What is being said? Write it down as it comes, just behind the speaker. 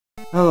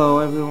Hello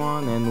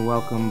everyone and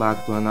welcome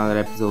back to another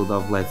episode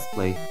of Let's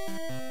Play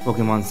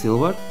Pokemon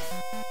Silver.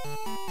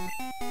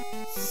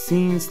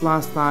 Since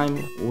last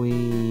time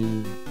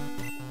we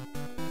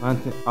went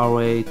our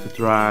way to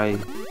try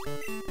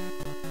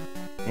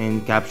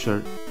and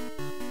capture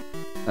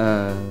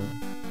the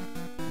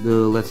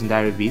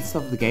legendary beasts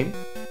of the game,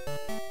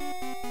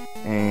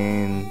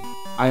 and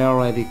I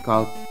already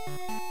caught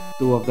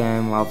two of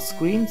them off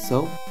screen,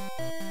 so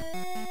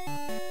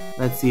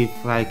let's see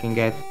if I can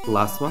get the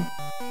last one.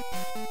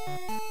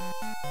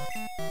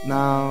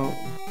 Now,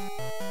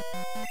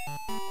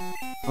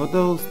 for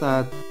those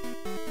that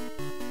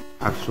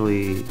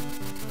actually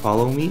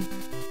follow me,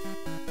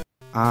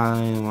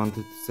 I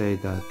wanted to say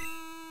that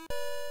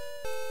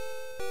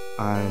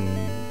I'm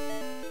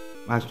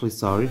actually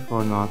sorry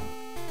for not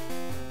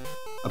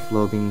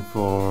uploading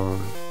for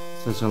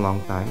such a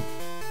long time.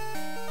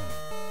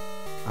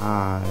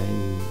 I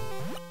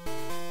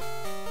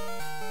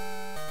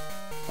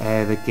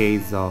had a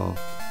case of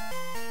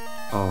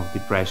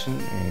depression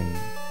and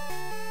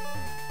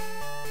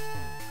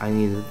I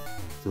needed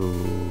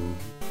to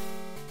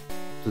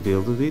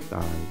deal with it.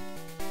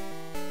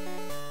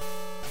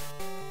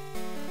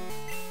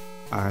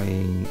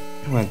 I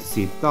went to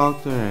see the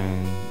doctor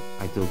and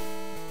I took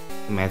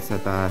the meds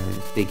that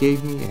they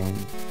gave me,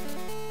 and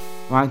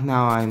right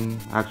now I'm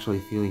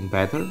actually feeling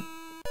better,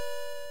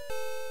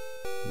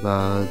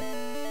 but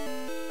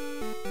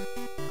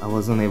I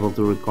wasn't able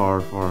to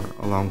record for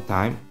a long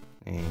time,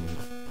 and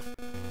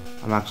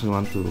I actually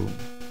want to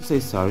say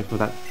sorry for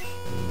that.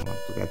 I want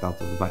to get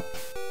out of the bike.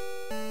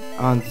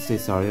 I want to say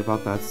sorry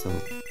about that, so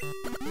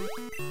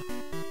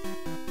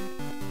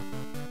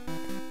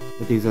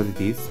it is what it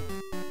is.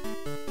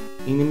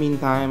 In the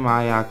meantime,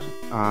 I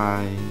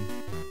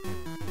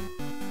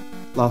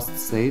lost the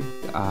save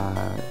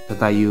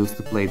that I used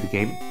to play the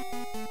game,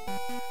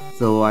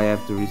 so I had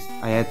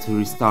to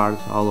restart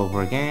all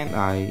over again.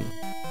 I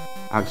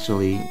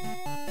actually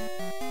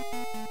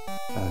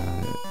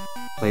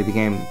played the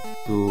game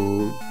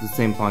to the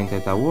same point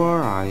that I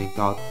were. I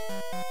got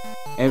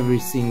every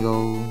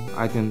single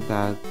item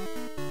that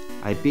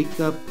I picked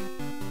up.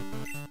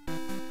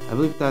 I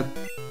believe that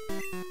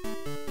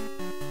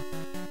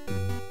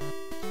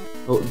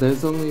oh,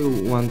 there's only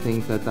one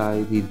thing that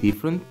I did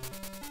different,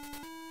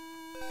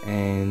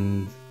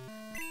 and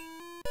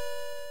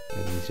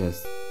let me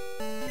just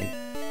get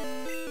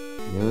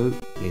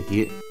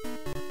here.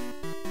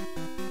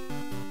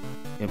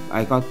 Yep,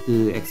 I got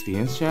the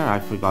experience share. I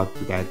forgot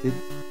to get it.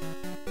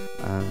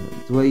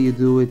 The way you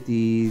do it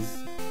is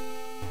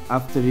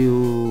after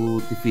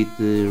you defeat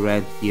the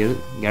red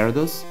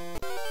Gyarados,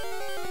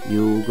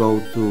 you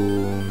go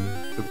to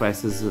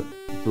Professor's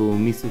to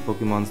Mr.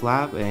 Pokemon's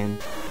lab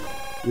and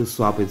you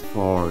swap it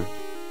for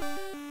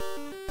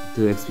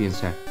the experience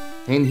share.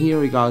 And here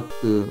we got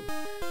the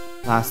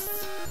last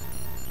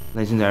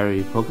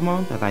legendary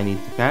Pokemon that I need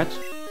to catch.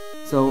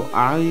 So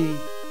I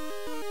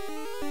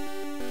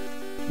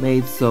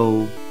made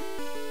so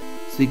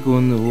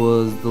Suicune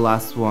was the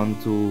last one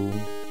to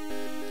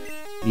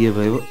be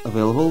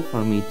available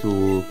for me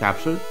to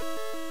capture.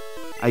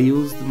 I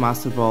used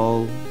Master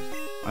Ball.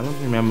 I don't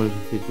remember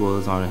if it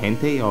was on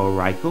Entei or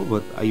Raikou,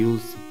 but I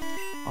used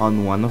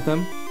on one of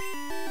them.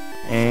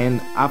 And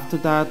after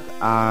that,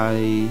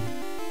 I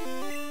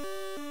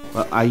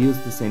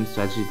used the same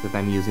strategy that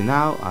I'm using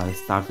now. I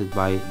started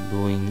by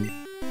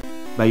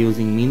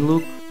using Mean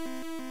Look.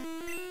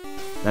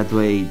 That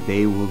way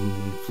they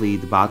wouldn't flee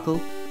the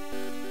battle.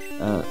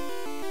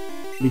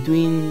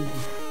 Between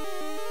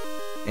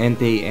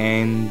Entei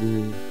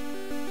and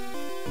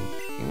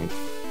can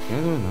I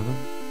do another?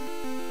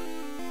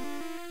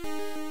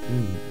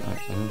 I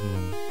don't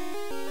know.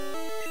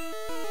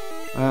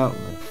 Well,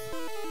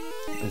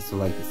 let's do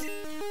like this.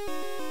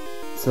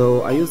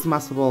 So I used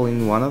Master Ball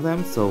in one of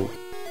them, so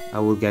I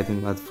will get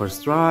him at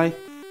first try.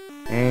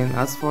 And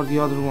as for the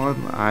other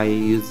one, I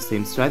used the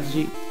same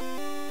strategy.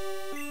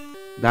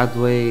 That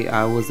way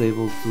I was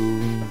able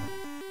to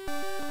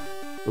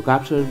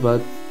capture,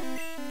 but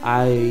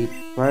I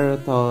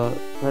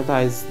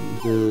prioritized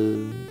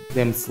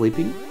them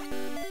sleeping,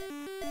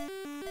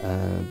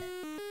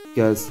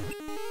 because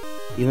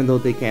even though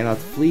they cannot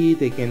flee,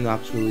 they can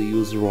actually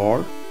use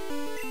Roar,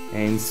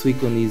 and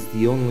Suicune is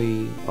the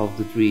only of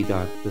the three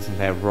that doesn't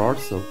have Roar,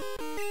 so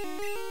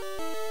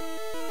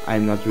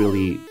I'm not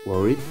really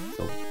worried.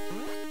 So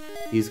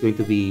it's going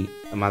to be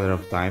a matter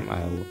of time.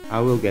 I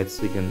will get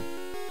Suicune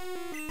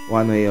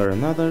one way or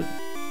another.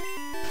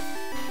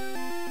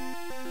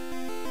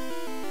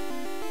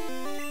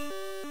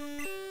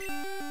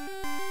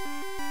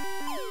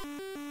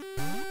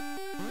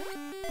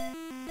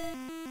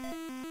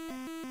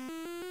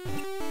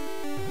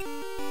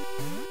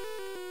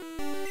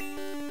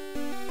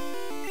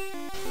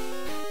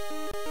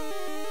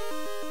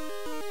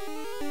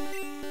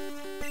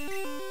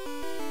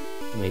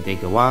 It may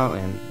take a while,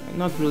 and I'm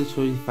not really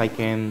sure if I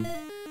can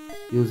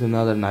use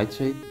another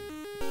Nightshade,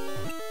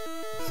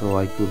 so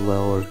I could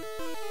lower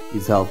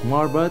his health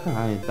more, but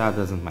that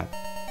doesn't matter.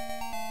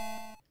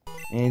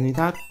 And with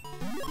that,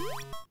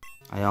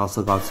 I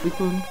also got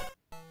Suicune,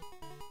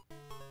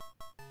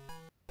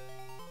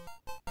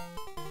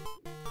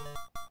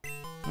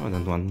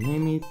 don't want to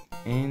name it,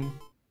 and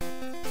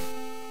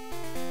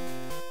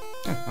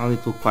only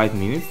took 5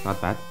 minutes,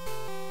 not bad.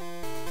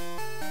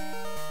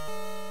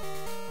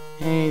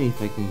 And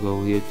if I can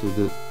go here to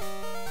the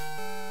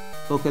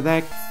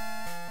Pokédex,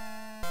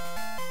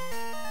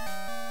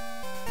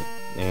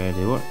 there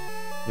they were.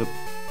 Yep.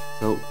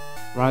 So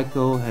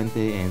Raikou,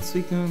 Entei, and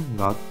Suicune,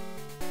 got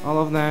all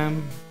of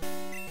them.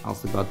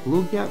 Also got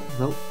Lugia,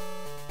 so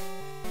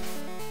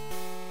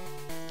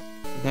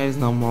there is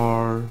no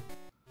more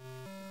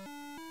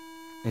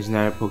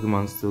legendary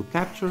Pokemon to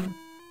capture.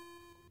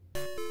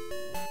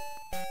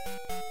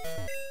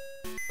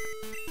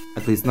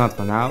 At least not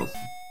for now.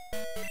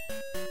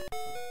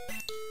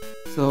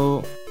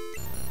 So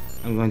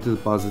I'm going to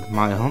deposit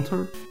my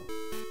Hunter.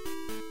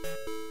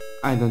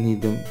 I don't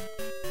need them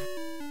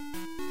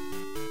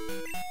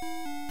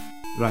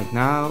right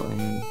now,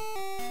 and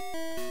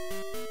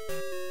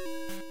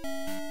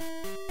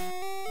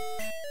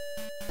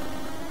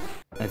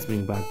let's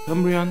bring back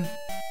Umbreon.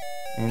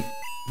 And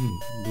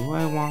do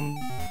I want...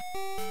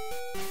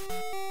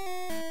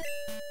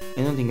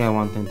 I don't think I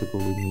want Tentacle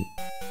with me.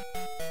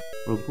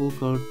 Purple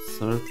card,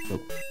 Surf,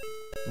 nope.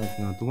 That's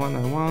not the one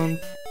I want.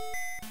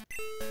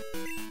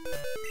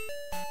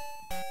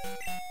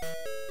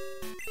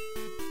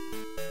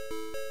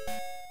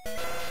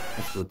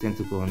 Let's put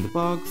Tentacle on the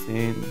box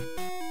and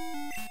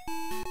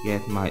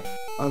get my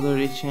other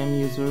HM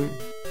user,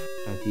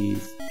 that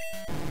is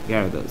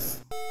Gyarados.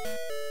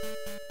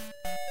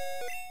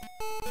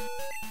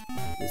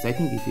 Yes, I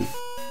think it is.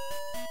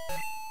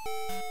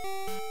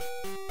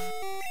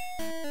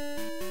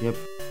 Yep.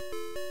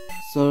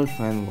 Surf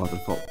and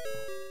Waterfall.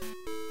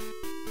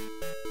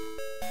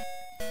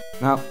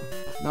 Now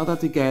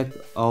that we get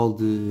all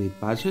the 8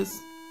 patches,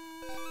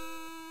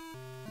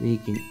 we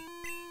can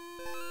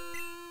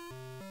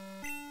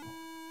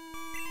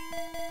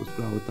put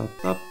Crobat up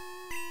top.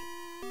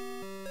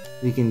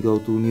 We can go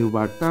to New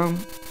Bar Town,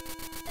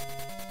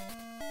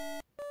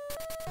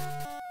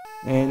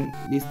 and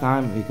this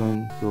time we're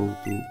going to go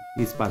to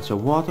this patch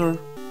of water,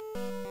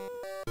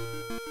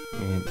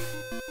 and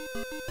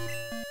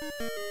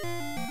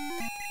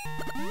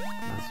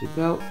let's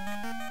repel.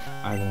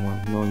 I don't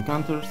want no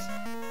encounters,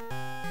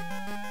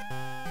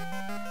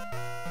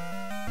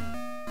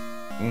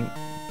 and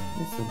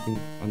there's something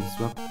on this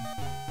rock. I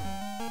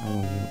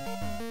don't know.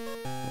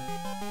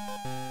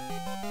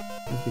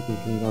 Let's be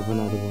thinking of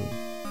another one.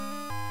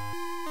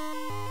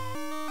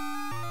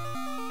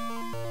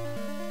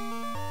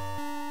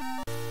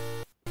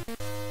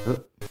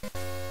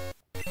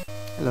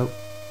 Hello.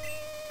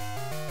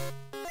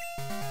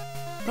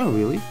 Oh,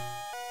 really?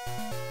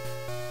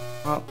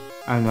 Well,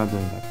 I'm not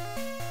doing that.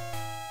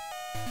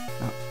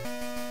 Now,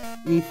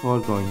 before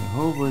going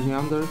over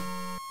yonder,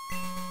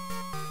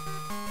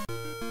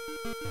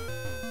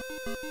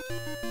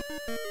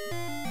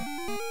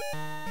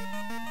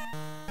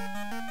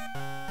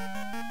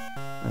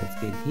 let's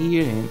get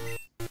here and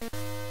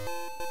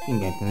can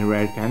get a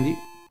rare candy.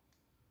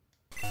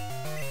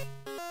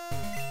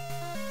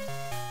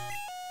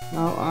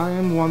 Now I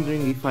am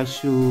wondering if I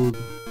should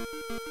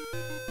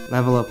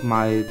level up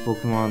my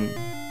Pokemon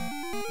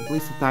at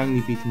least a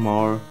tiny bit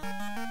more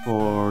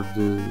for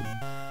the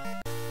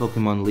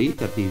Pokemon League,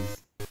 that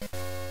is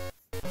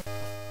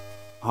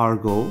our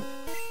goal.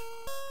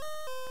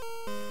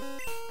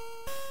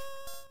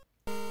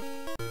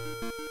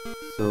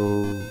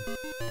 So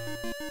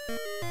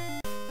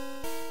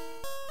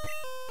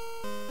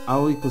I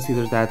will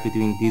consider that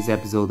between this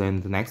episode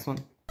and the next one.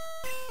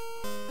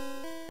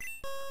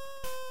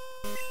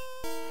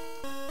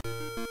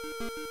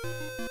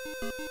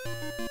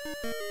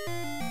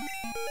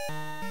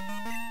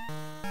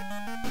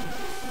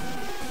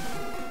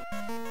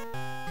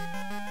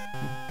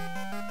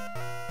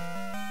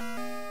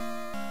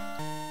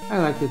 I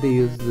like that they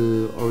use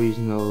the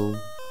original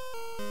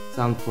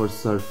sound for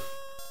Surf.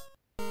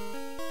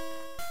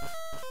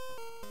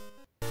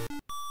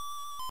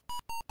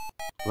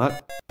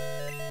 What?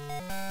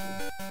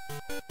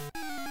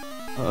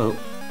 Uh-oh.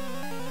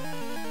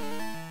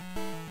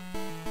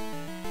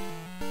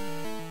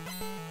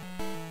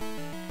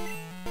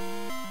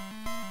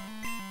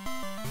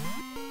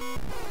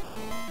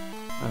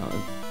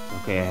 Oh,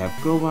 okay, I have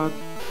Crobat.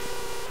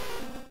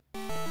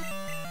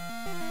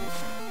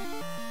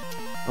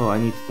 Oh, I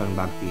need to turn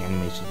back the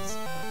animations.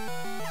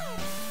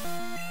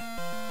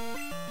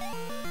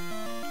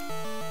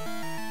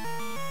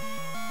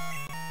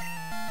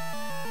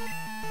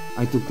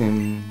 I took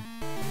them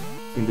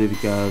simply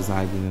because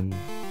I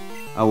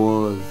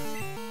was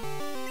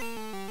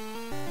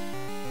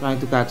trying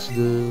to catch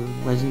the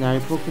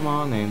legendary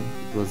Pokemon, and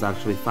it was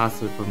actually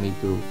faster for me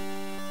to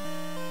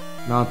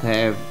not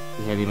have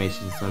the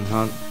animations turned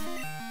on.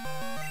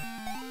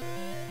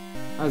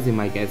 As you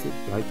might guess it,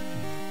 right?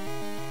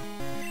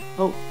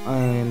 Oh,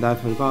 and I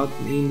forgot,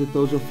 in the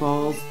Dojo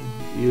Falls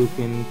you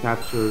can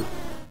capture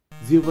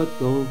Zubat,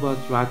 Golbat,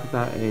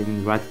 Rattata,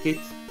 and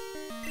Raticate,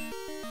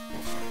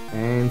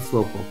 and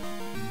Slowpoke.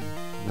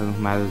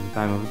 Doesn't matter the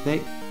time of the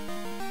day.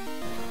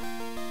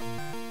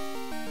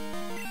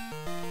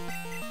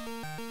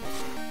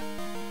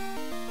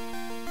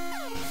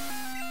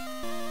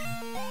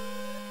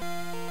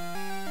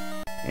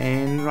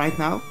 win right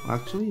now,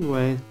 actually,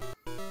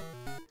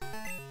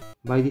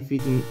 by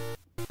defeating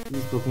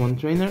this Pokemon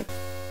trainer.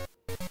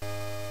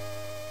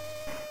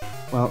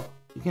 Well,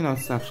 you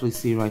cannot actually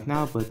see right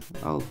now, but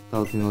I'll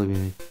tell it in a little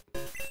bit.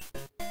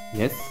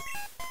 Yes,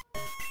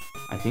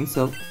 I think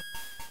so.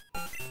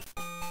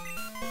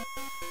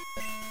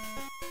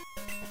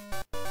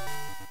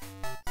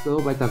 So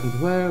by talking to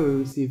her,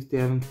 we received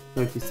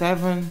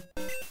 37.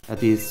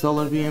 That is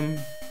Solar Beam.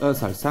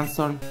 Sorry,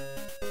 Sandstorm.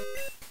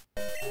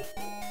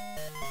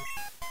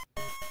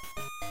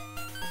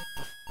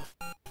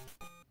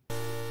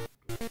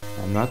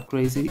 I'm not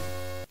crazy.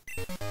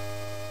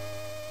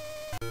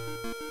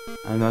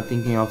 I'm not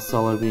thinking of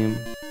Solar Beam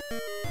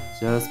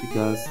just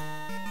because.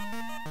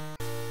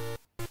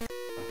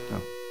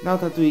 No. Now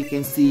that we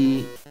can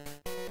see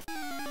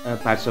a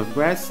patch of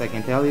grass, I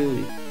can tell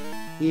you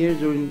here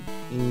in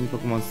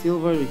Pokemon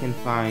Silver we can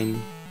find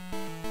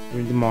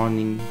during the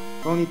morning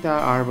Ponyta,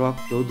 Arbok,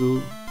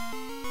 Dodu,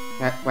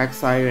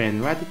 Quagsire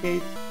and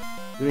Raticate.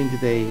 During the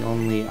day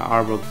only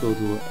Arbok,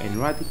 Dodu and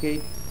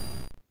Raticate.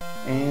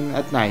 And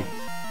at night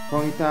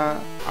Ponyta,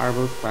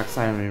 Arbok,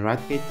 Quagsire and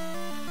Raticate.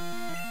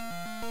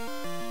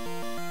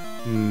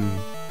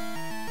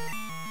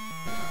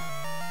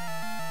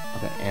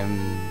 Okay, and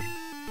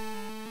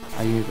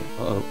I hear the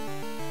uh-oh.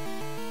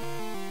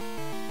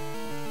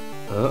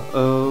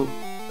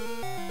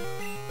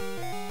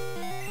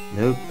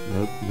 Nope.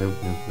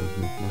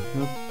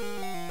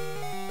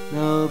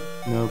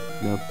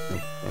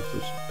 That's for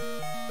sure.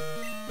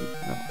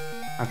 No,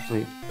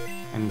 actually,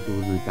 I need to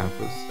do time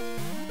first.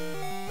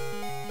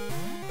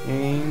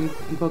 And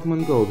in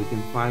Pokemon Gold, you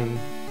can find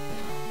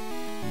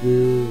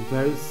the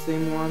very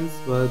same ones,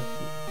 but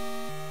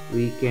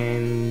we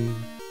can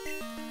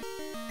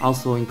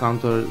also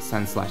encounter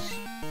Sandslash.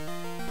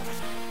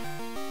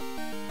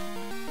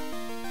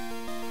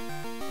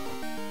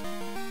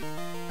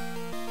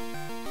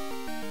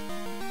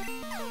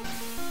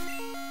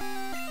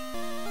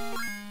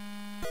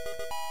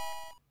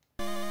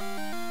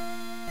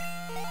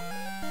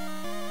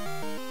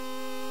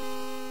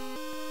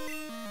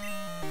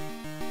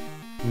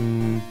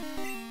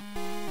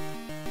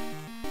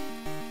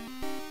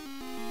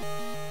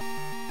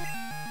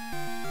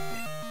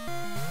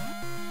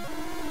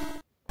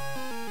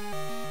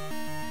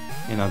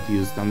 Cannot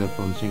use Thunder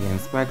Punch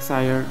against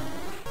Quagsire.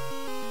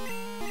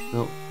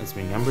 So let's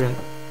bring Umbreon.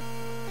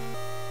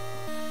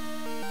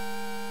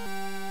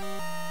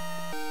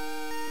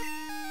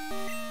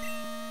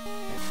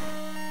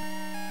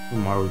 Two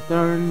more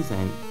returns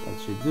and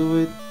that should do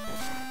it.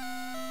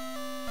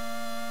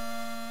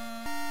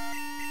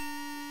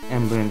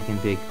 Umbreon can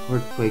take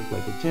Earthquake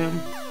like a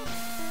champ.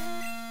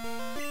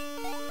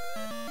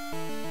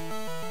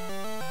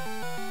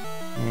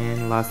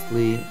 And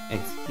lastly,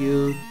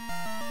 execute.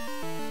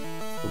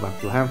 Go back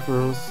to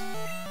Ampharos.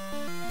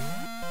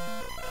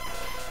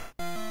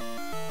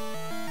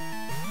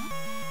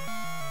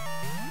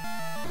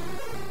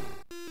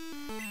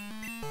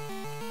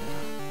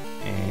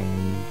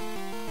 And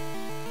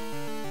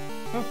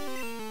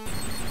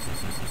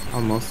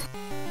almost.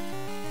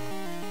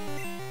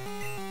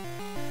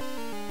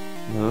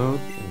 No,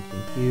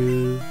 thank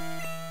you.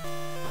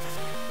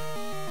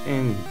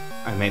 And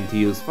I meant to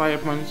use Fire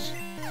Punch.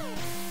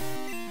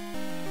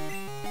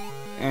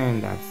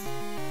 And that's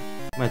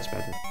much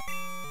better.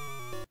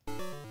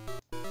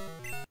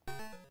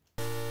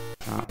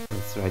 Now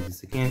let's try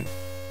this again.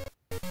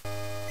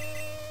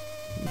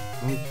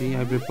 Only 3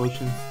 hybrid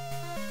potions.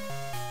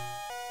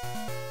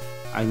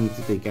 I need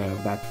to take care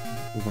of that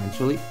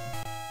eventually.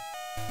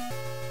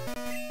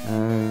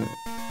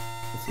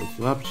 Let's go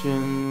to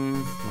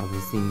options.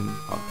 Another thing.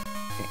 Oh,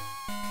 okay.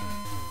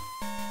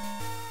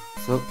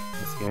 So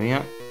let's carry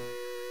on.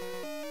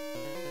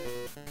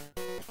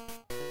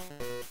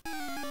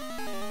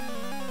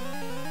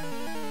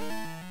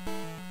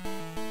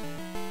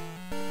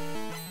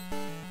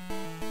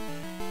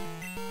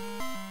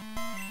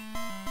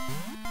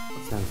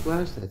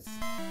 Splash, that's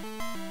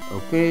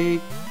okay.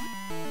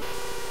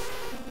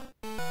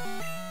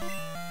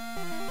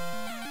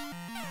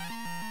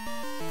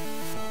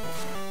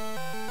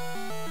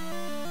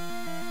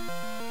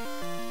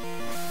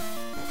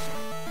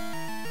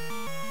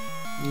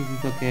 Is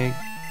it okay?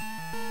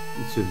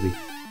 It should be.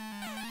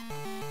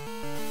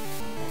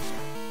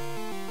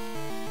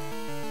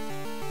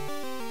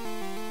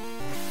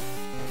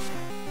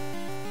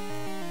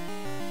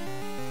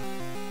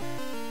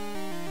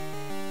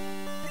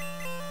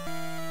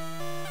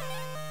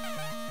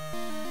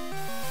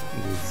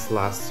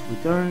 Last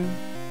return.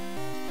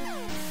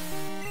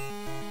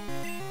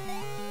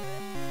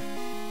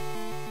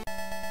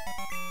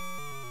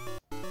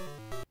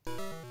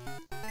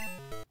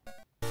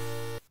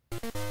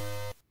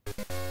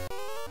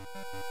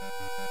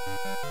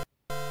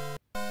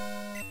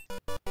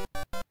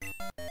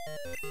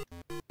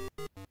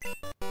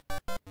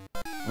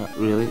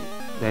 Really?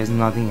 There's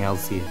nothing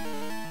else here.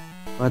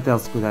 What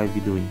else could I be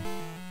doing?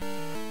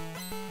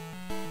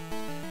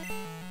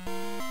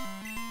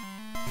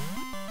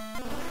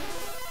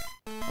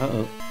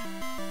 Uh-oh.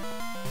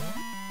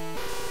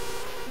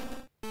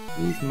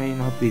 This may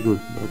not be good,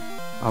 but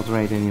I'll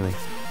try it anyway.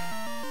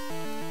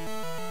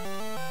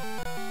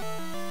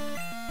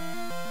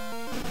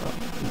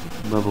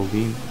 Bubble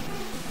Beam.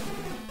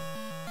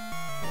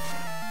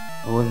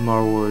 I was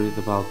more worried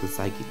about the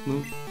Psychic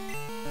move.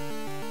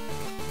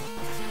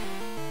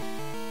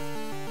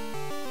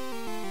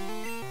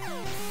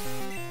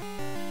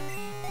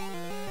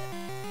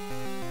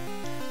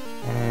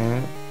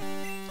 And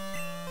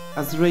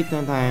at the rate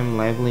that I am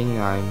leveling,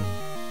 I'm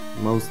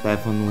most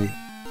definitely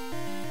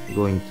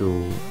going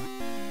to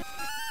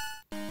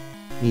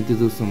need to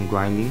do some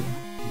grinding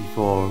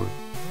before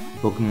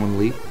Pokemon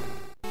League.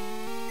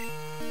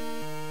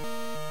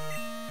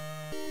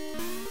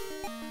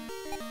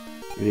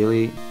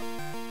 Really?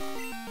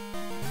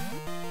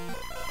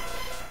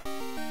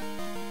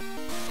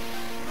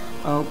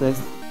 Oh,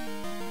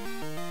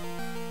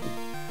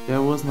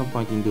 there was no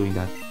point in doing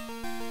that.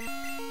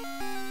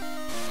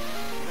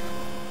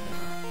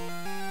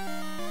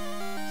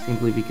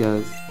 Simply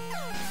because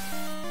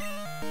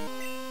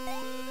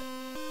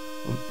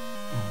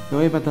the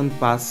way Button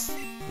Pass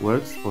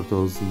works, for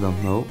those who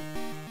don't know,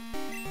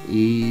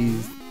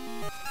 is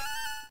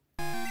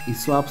it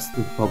swaps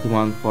the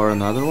Pokemon for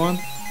another one,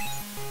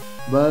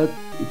 but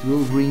it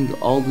will bring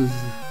all this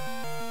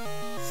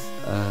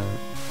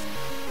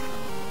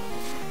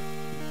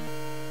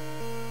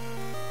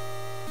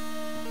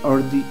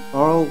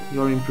all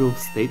your improved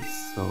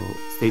status.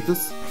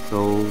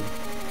 So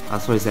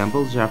as for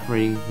example,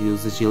 Jeffrey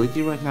uses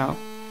agility right now.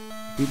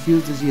 If you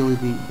use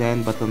agility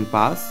then Button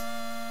Pass,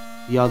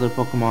 the other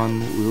Pokemon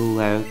will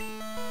have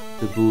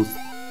the boost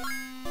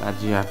that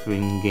Jeffrey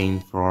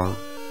gained for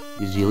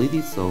the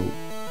agility, so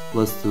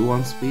 +2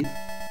 on speed.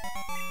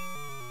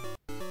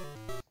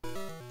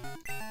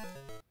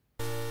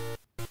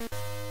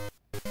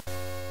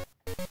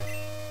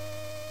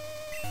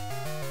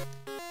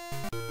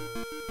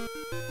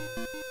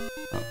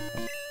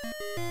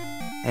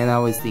 And I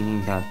was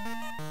thinking that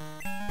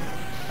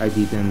I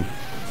didn't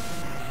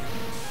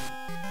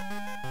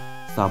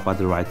stop at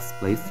the right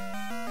place.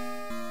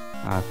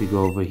 If we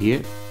go over here,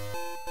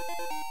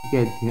 we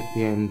get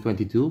the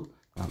N22.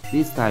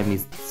 This time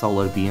it's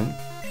Solar Beam.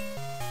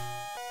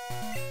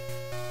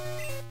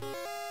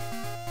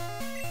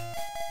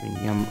 Bring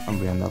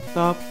Umbreon up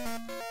top.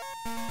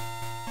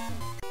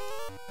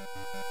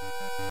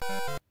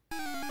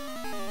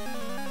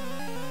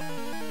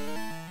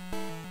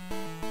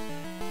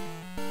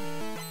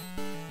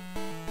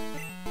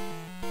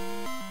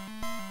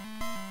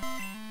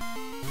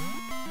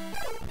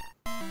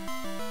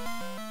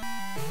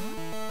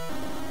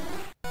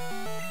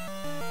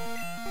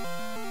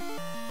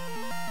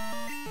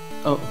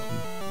 Oh,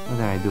 what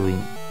am I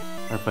doing?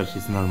 Refresh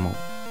is normal.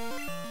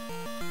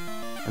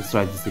 Let's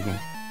try this again.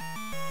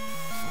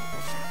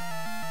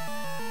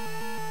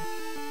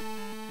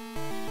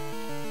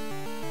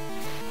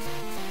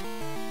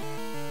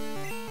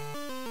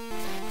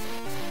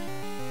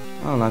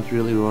 Oh, not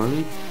really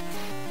worried.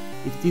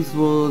 If this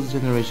was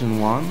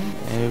Generation 1,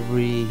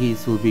 every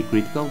hit will be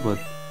critical, but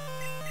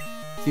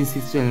since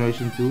it's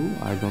Generation 2,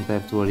 I don't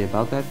have to worry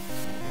about that.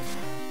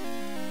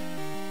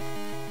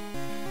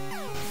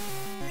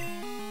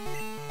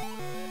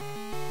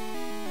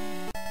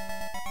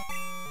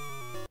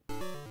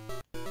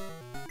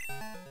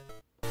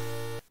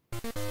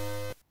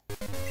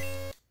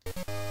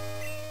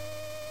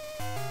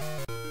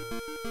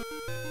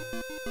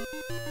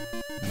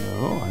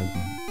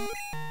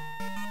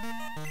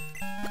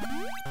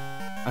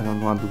 I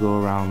don't want to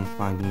go around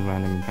finding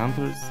random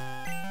encounters.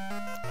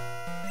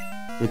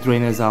 The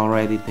trainers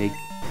already take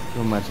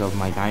too much of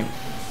my time.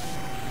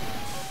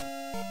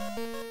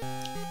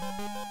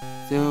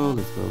 So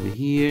let's go over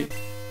here,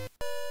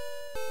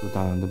 put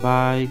down on the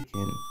bike,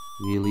 and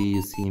really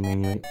you see him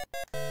anyway.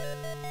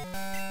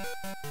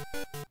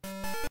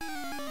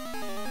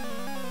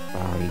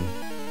 Sorry.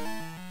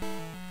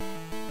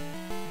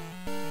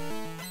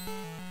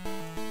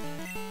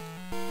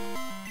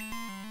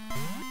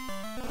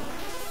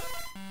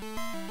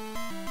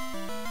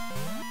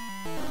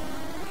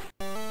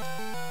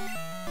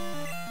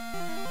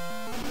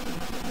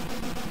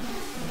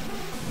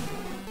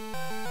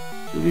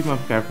 Should be more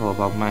careful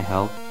about my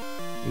health,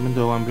 even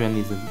though Umbreon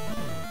is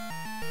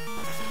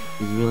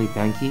really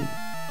tanky.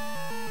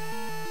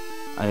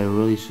 I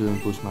really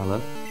shouldn't push my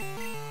luck.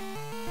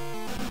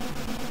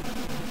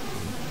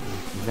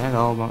 Is that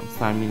all about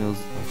Staminos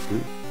I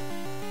do?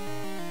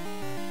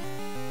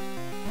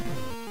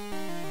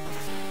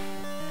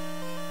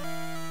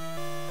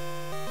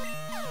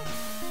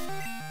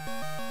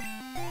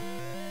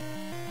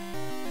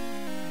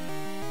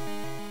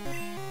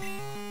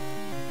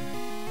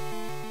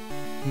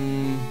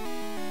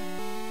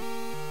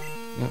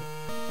 Yeah,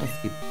 I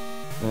skip.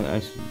 I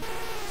should.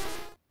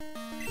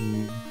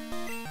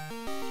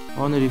 I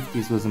wonder if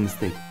this was a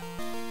mistake.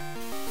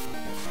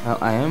 Well,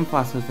 I am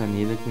faster than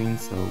Nidoqueen, Queen,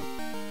 so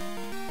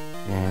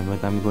yeah,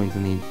 but I'm going to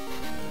need to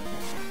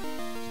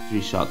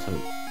 3-shot her.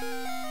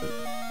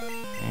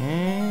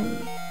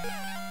 And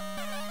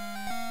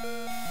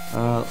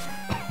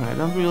I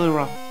don't really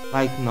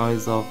like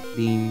noise of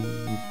being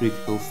in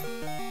critical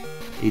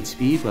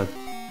HP, but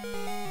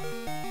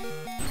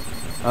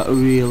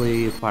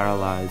really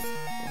paralyzed.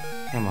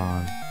 Come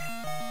on.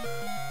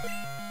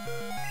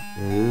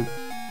 Good.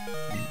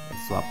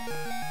 Swap.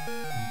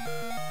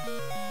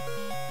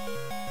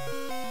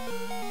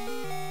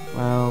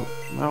 Well,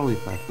 probably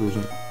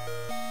Thyplosion.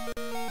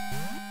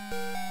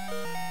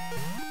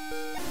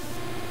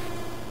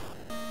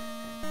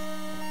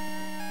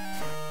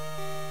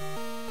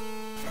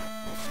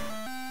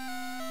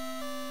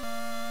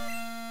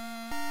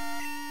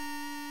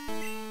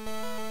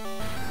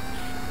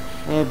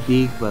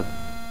 Big, but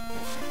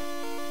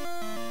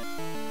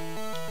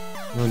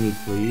no need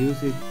to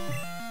use it.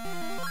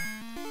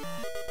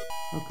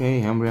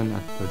 Okay, Umbreon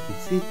at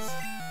 36.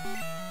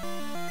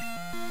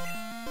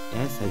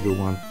 Yes, I do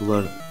want to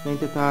learn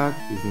Feint Attack,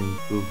 is an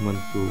improvement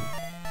to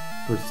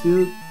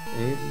Pursuit,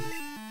 and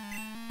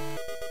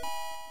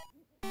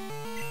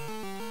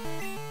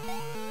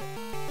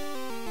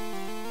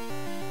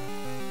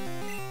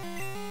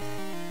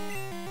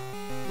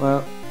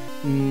well,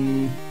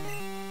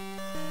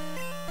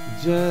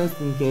 just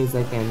in case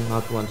I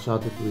cannot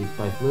one-shot it with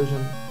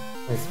Thyplosion,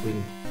 let's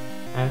bring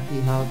Amphi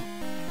out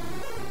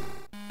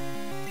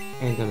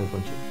and gonna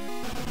punch it.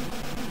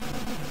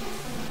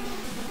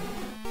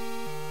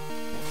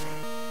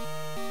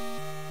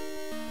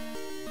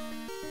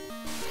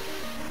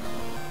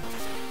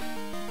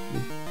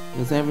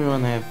 Does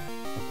everyone have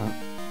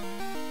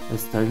a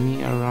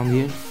Starmie around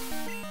here?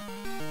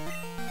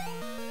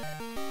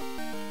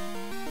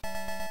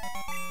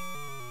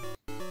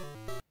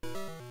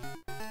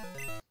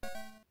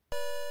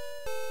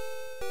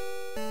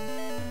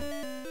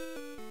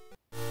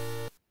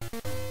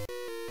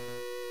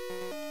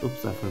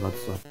 Oops, I forgot to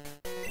swap.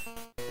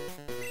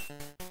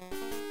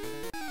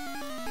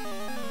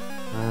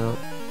 Well,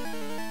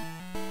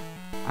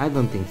 I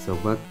don't think so,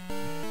 but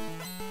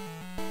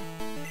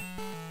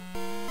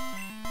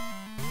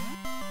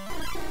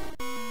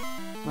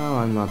well,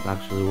 I'm not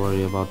actually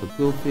worried about the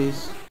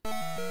Pillfish,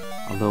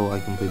 although I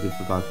completely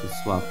forgot to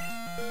swap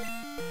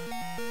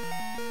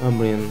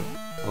Umbreon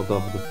out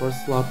of the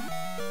first slot.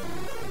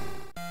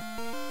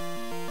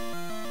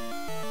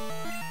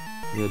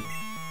 Good.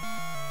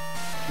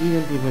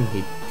 Didn't even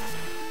hit.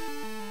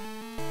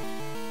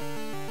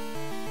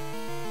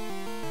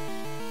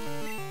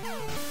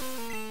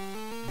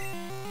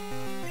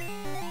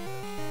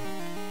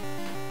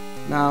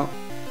 Now,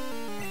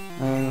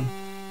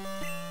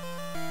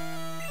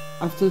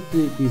 after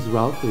this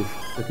route,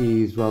 that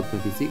is route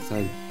 26,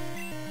 I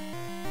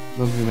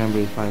don't remember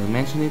if I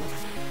mentioned it,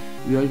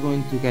 we are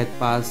going to get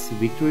past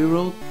Victory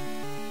Road,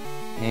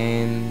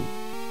 and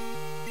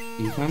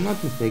if I'm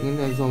not mistaken,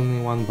 there's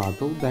only one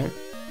battle there.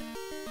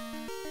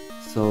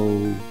 So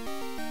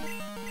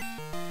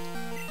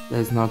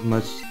there's not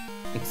much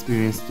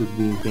experience to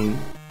be gained.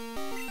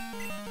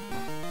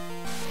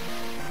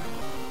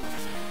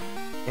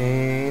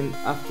 And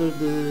after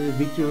the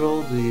Victory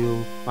Road,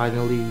 you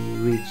finally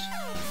reach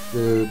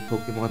the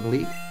Pokemon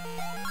League.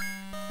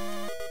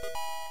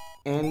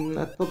 And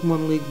at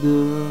Pokemon League,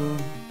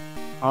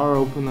 our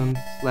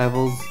opponent's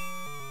levels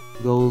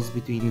goes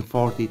between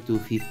 40 to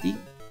 50.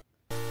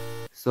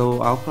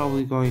 So I'll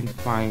probably going to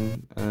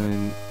find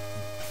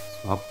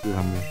swap the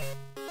number.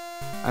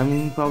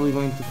 I'm probably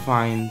going to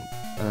find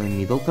a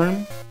middle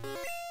term,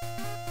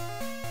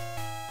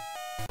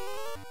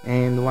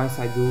 and once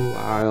I do,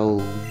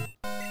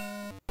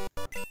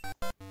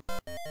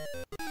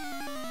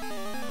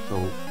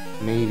 so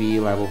maybe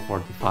level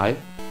 45,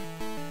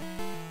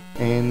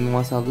 and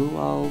once I do,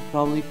 I'll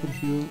probably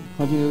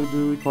continue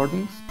the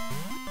recordings.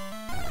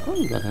 Oh,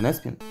 you got an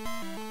Espion.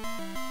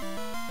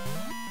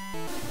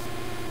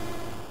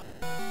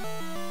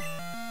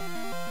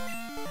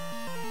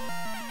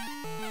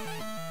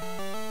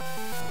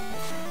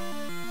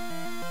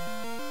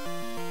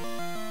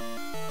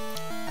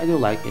 I do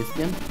like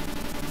Espion,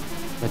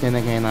 but then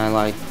again I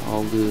like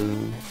all the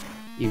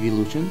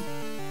evolutions.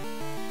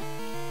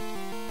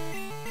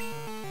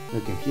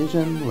 The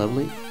Confusion,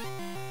 lovely.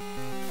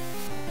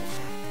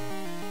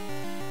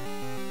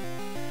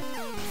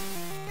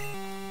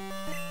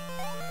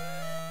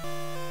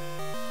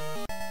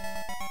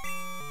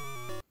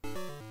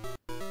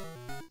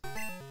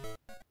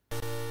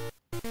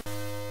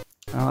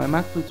 Now I'm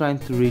actually trying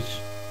to reach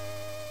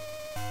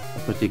a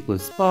particular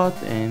spot,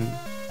 and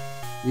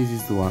this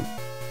is the one.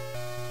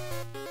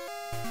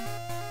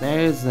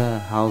 There's a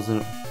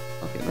Hauser.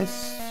 Okay,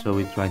 let's show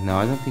it right now.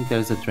 I don't think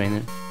there's a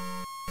trainer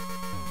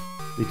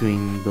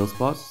between those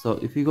spots. So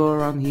if you go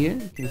around here,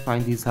 you can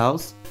find this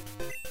house.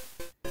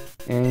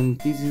 And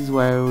this is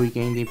where we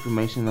gain the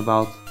information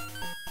about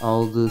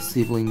all the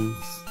siblings,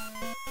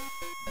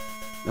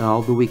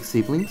 all the weak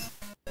siblings.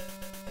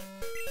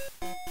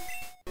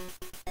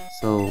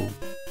 So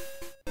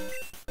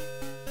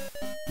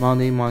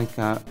Monday,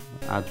 Monica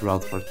at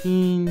Route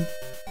 14.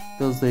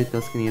 Thursday,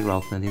 Tuscany,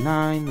 Route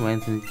 29,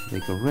 Wednesday,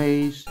 Lake of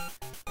Rage,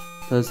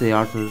 Thursday,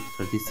 Arthur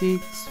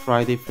 36,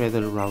 Friday,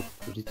 Feather, Route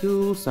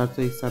 32,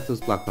 Saturday, Santos,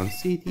 Blackthorn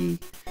City,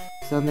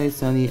 Sunday,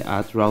 Sunny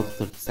at Route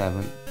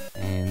 37,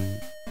 and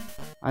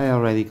I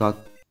already got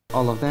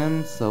all of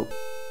them, so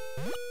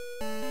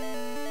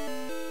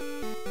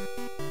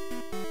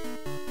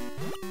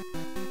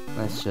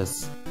let's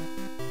just...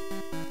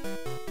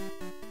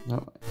 No,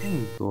 I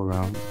can go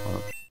around,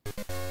 or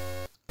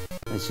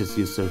let's just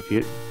use Surf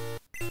here.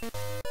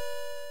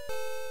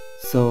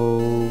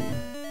 So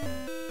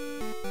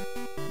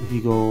if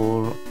you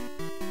go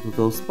to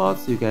those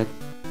spots, you get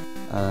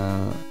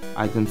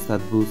items that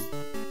boost.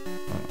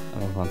 I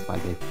don't want to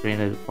fight a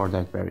trainer for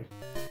that berry.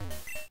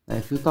 Now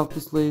if you talk to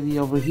this lady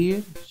over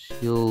here,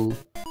 she'll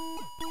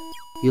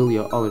heal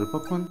all your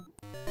Pokemon.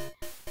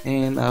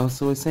 And I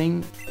also was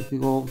saying, if you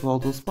go to all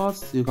those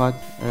spots, you got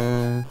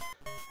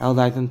held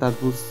item that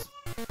boosts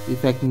the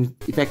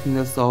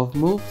effectiveness of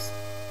moves.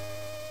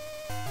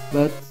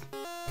 But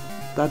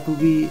that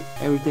will be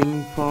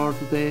everything for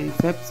today's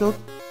episode.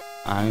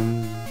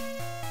 I'm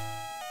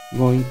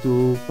going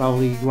to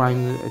probably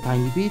grind a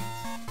tiny bit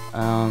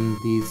on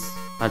this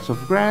patch of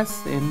grass,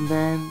 and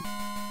then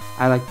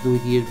I like to do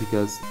it here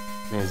because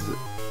there's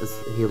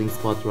a healing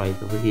spot right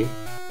over here.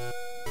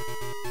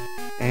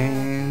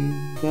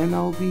 And then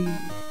I'll be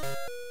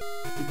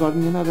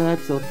recording another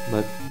episode,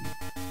 but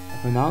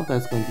for now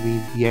that's going to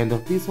be the end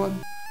of this one.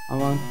 I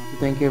want to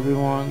thank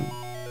everyone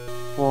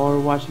for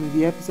watching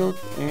the episode,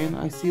 and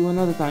I see you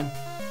another time.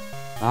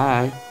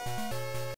 Bye!